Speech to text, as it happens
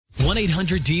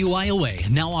1-800-DUI-OA,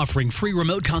 now offering free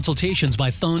remote consultations by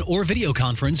phone or video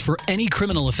conference for any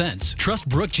criminal offense. Trust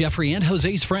Brooke, Jeffrey, and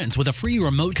Jose's friends with a free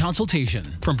remote consultation.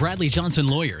 From Bradley Johnson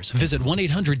Lawyers, visit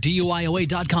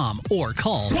 1-800-DUIOA.com or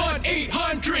call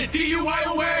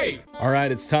 1-800-DUIOA. All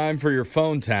right, it's time for your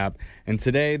phone tap. And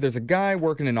today there's a guy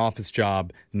working an office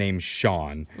job named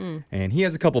Sean. And he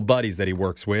has a couple buddies that he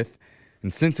works with.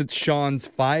 And since it's Sean's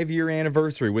 5-year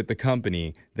anniversary with the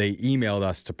company, they emailed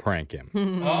us to prank him.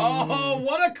 Oh,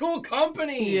 what a cool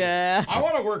company. Yeah. I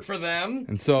want to work for them.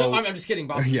 And so... No, I'm just kidding,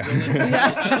 Bob. Yeah. I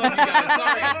love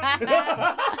you guys.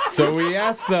 Sorry. So we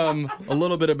asked them a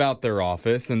little bit about their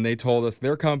office, and they told us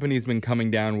their company's been coming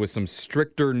down with some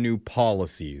stricter new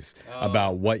policies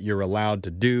about what you're allowed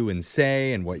to do and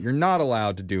say and what you're not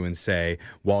allowed to do and say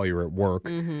while you're at work.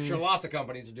 Sure, lots of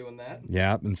companies are doing that.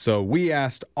 Yeah, and so we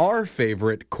asked our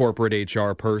favorite corporate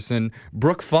HR person,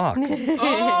 Brooke Fox,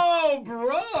 Oh,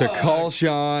 bro. to call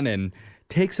Sean and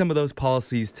take some of those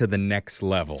policies to the next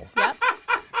level. Yep.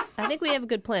 I think we have a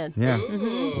good plan. Yeah.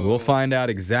 We'll find out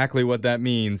exactly what that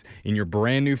means in your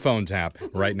brand new phone tap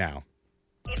right now.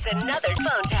 It's another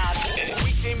phone tap.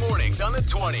 Weekday mornings on the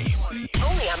 20s.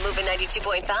 Only on Moving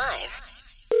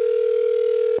 92.5.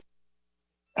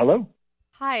 Hello?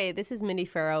 Hi, this is Mindy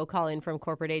Farrow calling from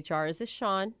Corporate HR. Is this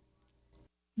Sean?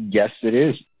 Yes, it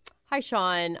is. Hi,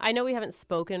 Sean. I know we haven't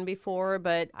spoken before,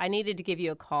 but I needed to give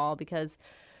you a call because,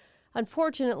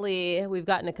 unfortunately, we've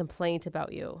gotten a complaint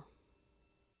about you.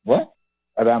 What?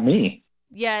 About me?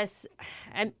 Yes,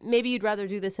 and maybe you'd rather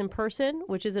do this in person,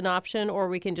 which is an option, or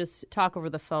we can just talk over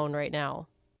the phone right now.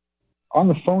 On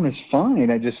the phone is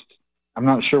fine. I'm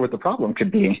not sure what the problem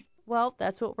could be. Well,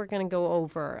 that's what we're going to go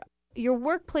over. Your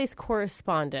workplace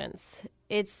correspondence,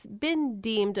 it's been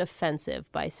deemed offensive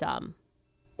by some.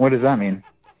 What does that mean?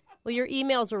 Well, your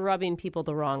emails are rubbing people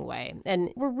the wrong way, and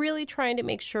we're really trying to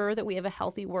make sure that we have a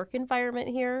healthy work environment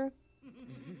here.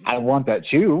 I want that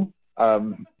too,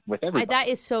 with everybody. That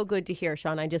is so good to hear,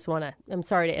 Sean. I'm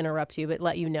sorry to interrupt you, but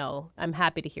let you know. I'm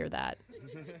happy to hear that.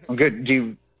 I'm good. Do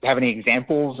you have any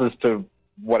examples as to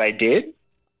what I did?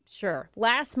 Sure.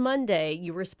 Last Monday,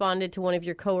 you responded to one of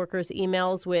your coworkers'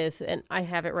 emails with, and I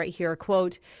have it right here,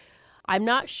 quote, "I'm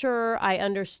not sure I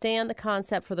understand the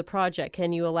concept for the project.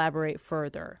 Can you elaborate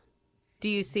further?" Do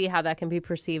you see how that can be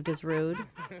perceived as rude?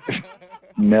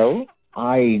 No,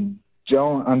 I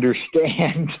don't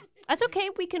understand. That's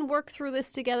okay. We can work through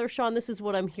this together, Sean. This is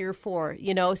what I'm here for,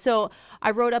 So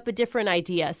I wrote up a different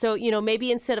idea. So,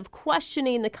 maybe instead of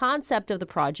questioning the concept of the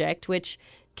project, which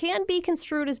can be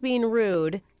construed as being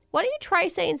rude, why don't you try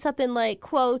saying something like,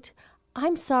 quote,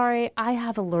 "I'm sorry, I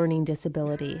have a learning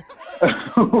disability."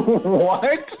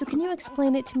 What? So can you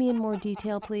explain it to me in more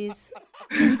detail, please?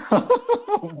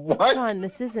 What? Sean,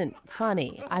 this isn't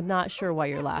funny. I'm not sure why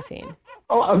you're laughing.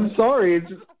 Oh, I'm sorry. It's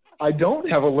just, I don't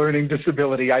have a learning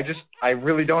disability. I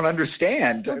really don't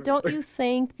understand. Well, don't you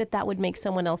think that would make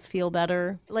someone else feel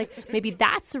better? Like, maybe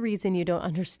that's the reason you don't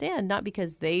understand, not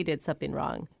because they did something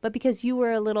wrong, but because you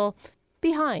were a little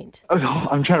behind. Oh, no,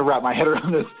 I'm trying to wrap my head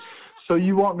around this. So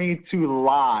you want me to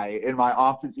lie in my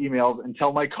office emails and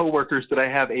tell my coworkers that I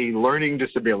have a learning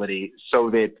disability so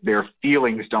that their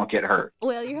feelings don't get hurt?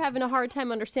 Well, you're having a hard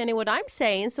time understanding what I'm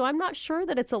saying, so I'm not sure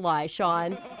that it's a lie,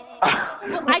 Sean.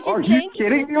 Well, I just Are you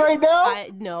kidding me right now?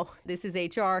 No, this is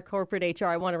HR, corporate HR.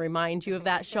 I want to remind you of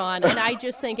that, Sean. And I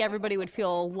just think everybody would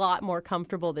feel a lot more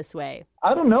comfortable this way.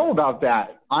 I don't know about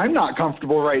that. I'm not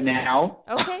comfortable right now.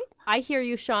 Okay, I hear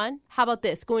you, Sean. How about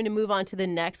this? Going to move on to the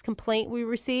next complaint we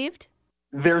received?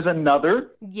 There's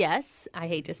another? Yes, I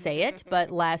hate to say it,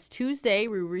 but last Tuesday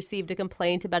we received a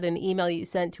complaint about an email you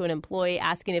sent to an employee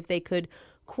asking if they could,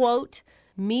 quote,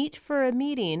 "meet for a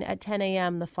meeting at 10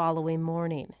 a.m. the following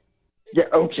morning." Yeah,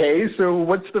 okay, so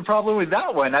what's the problem with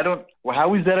that one?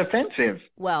 How is that offensive?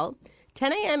 Well,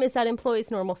 10 a.m. is that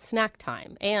employee's normal snack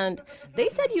time, and they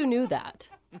said you knew that.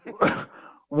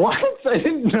 What? I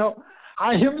didn't know.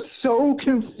 I am so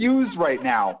confused right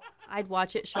now. I'd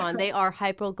watch it, Sean. They are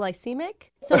hypoglycemic.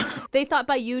 So they thought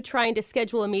by you trying to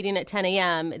schedule a meeting at 10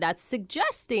 a.m., that's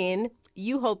suggesting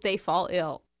you hope they fall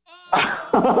ill.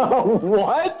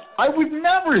 What? I would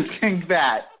never think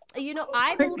that.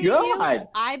 I believe you.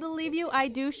 I believe you. I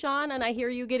do, Sean, and I hear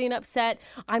you getting upset.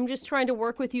 I'm just trying to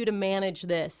work with you to manage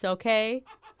this, okay?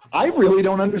 I really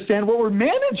don't understand what we're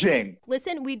managing.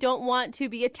 Listen, we don't want to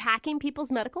be attacking people's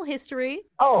medical history.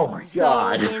 Oh, my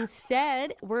God. So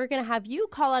instead, we're going to have you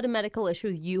call out a medical issue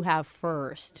you have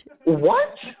first.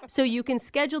 What? So you can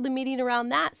schedule the meeting around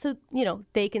that so,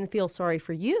 they can feel sorry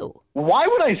for you. Why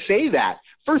would I say that?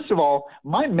 First of all,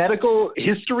 my medical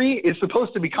history is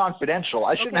supposed to be confidential.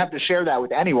 I shouldn't have to share that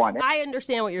with anyone. I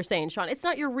understand what you're saying, Sean. It's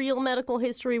not your real medical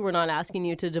history. We're not asking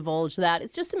you to divulge that.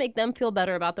 It's just to make them feel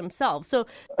better about themselves. So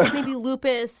maybe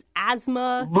lupus,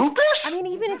 asthma. Lupus? I mean,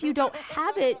 even if you don't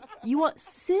have it, you want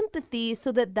sympathy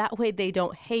so that way they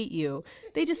don't hate you.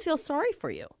 They just feel sorry for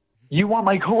you. You want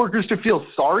my coworkers to feel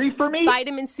sorry for me?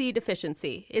 Vitamin C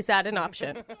deficiency. Is that an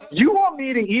option? You want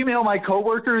me to email my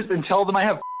coworkers and tell them I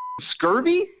have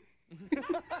scurvy?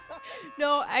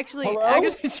 No, actually, Hello?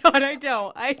 Sean, I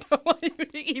don't. I don't want you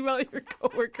to email your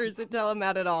coworkers and tell them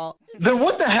that at all. Then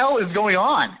what the hell is going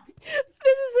on?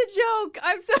 This is a joke.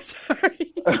 I'm so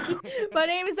sorry. My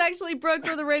name is actually Brooke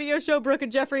for the radio show Brooke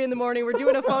and Jeffrey in the Morning. We're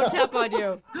doing a phone tap on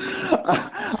you.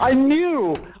 I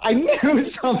knew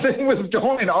something was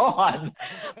going on.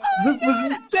 This was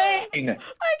insane.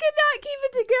 I cannot keep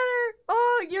it together.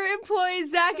 Oh, your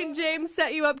employees, Zach and James,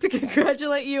 set you up to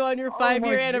congratulate you on your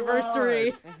 5-year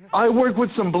anniversary. I work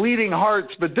with some bleeding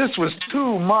hearts, but this was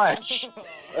too much.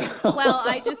 Well,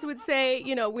 I just would say,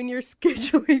 when you're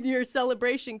scheduling your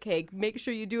celebration cake, make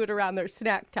sure you do it around their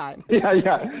snack time. Yeah.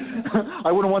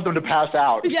 I wouldn't want them to pass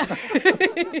out. Yeah.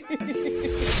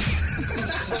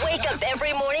 Wake up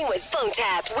every morning with phone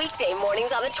taps. Weekday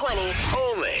mornings on the 20s.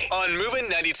 Only on Moving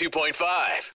 92.5.